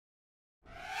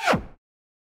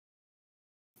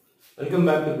Welcome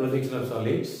back to projection of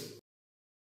solids.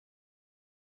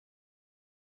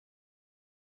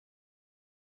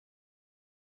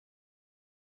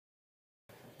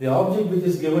 The object which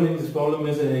is given in this problem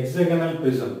is a hexagonal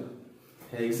prism.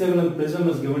 A hexagonal prism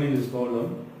is given in this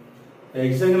problem. A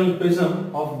hexagonal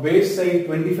prism of base side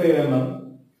 25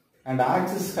 mm and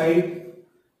axis height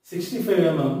 65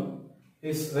 mm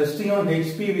is resting on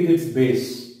HP with its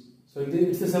base. So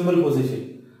it's a simple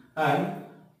position. And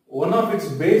one of its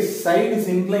base side is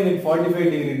inclined at 45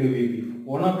 degree to VP.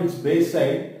 One of its base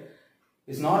side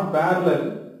is not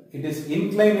parallel, it is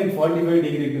inclined at 45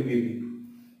 degree to VP.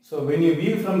 So when you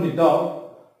view from the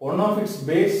top, one of its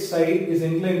base side is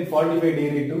inclined 45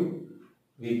 degree to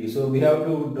VP. So we have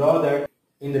to draw that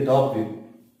in the top view.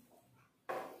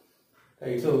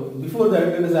 Right. So before that,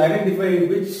 let us identify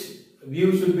which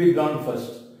view should be drawn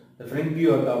first, the front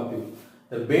view or top view.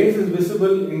 The base is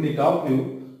visible in the top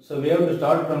view, so we have to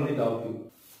start from the top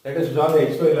view. Let us draw the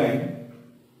XY line.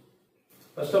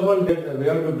 First of all, we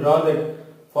have to draw that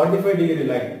 45 degree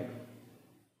line.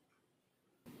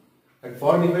 At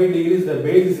 45 degrees, the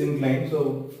base is inclined,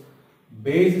 so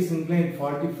base is inclined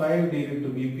 45 degree to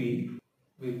VP.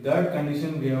 With that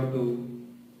condition, we have to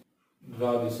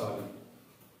draw the solid.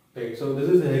 Right, so this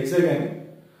is the hexagon.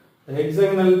 The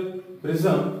hexagonal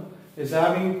prism is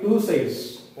having two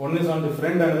sides. One is on the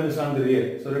front, another is on the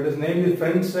rear. So let us name the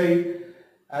front side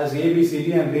as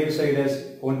ABCD and rear side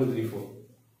as 1, 2, 3, 4.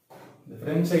 The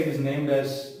front side is named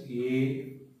as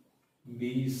A,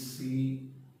 B, C,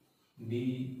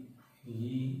 D,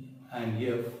 E and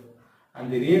F,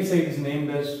 and the rear side is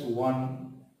named as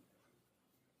 1,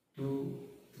 2,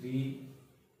 3,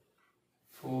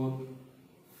 4,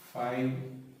 5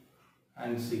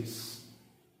 and 6.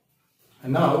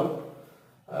 And now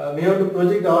we have to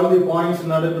project all the points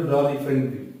in order to draw the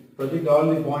front view. Project all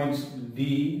the points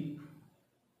D,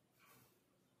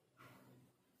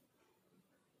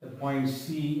 the point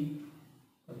C,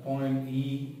 the point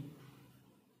E,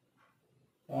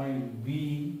 point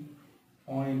B,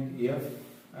 point F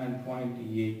and point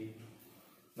A.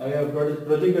 Now we have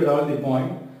projected all the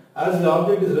points. As the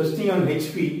object is resting on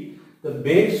HP, the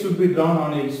base should be drawn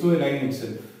on XY line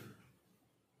itself.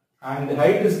 And the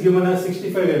height is given as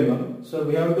 65 mm. So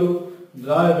we have to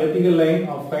draw a vertical line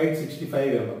of height 65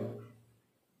 mm.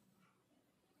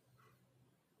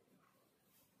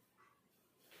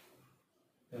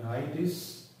 The height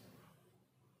is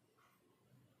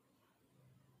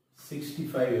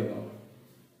 65 mm.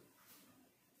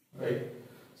 Right.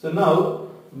 So now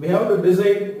we have to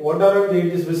decide what are the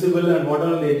edges visible and what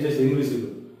are the edges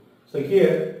invisible. So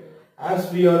here,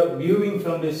 as we are viewing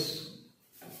from this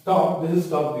top, this is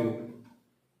top view.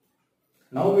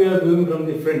 Now we are viewing from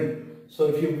the front. So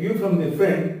if you view from the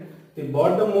front, the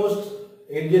bottommost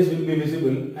edges will be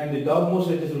visible and the topmost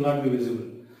edges will not be visible.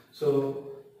 So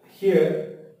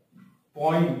here,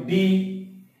 point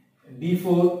D,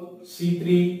 D4,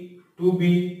 C3,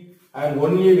 2B and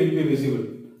 1A will be visible.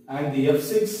 And the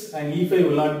F6 and E5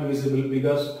 will not be visible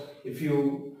because if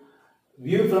you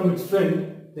view from its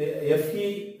front, the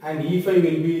FE and E5 will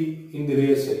be in the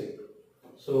rear side.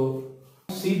 So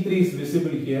C3 is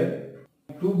visible here,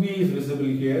 2B is visible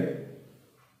here,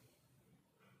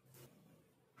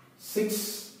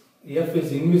 6F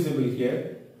is invisible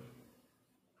here,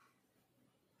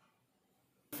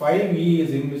 5E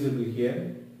is invisible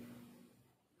here.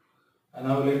 And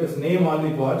now let us name all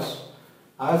the parts.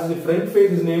 As the front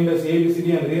face is named as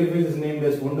ABCD and rear face is named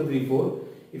as 1, 2, 3, 4.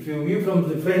 If you view from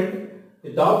the front,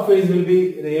 the top face will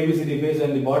be the ABCD face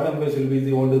and the bottom face will be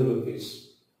the 1, 2, 3 face.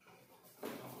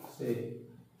 Say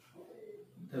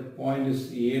the point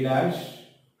is A dash,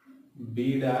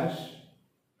 B dash,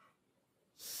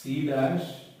 C dash,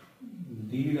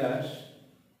 D dash,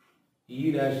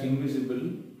 E dash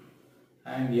invisible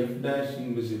and F dash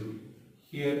invisible.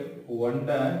 Here 1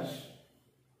 dash,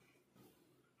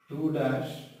 2 dash,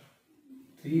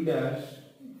 3 dash,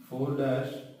 4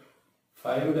 dash,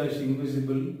 5 dash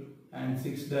invisible and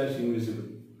 6 dash invisible.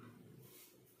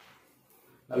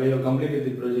 Now we have completed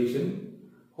the projection.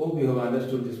 Hope you have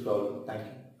understood this problem. Thank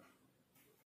you.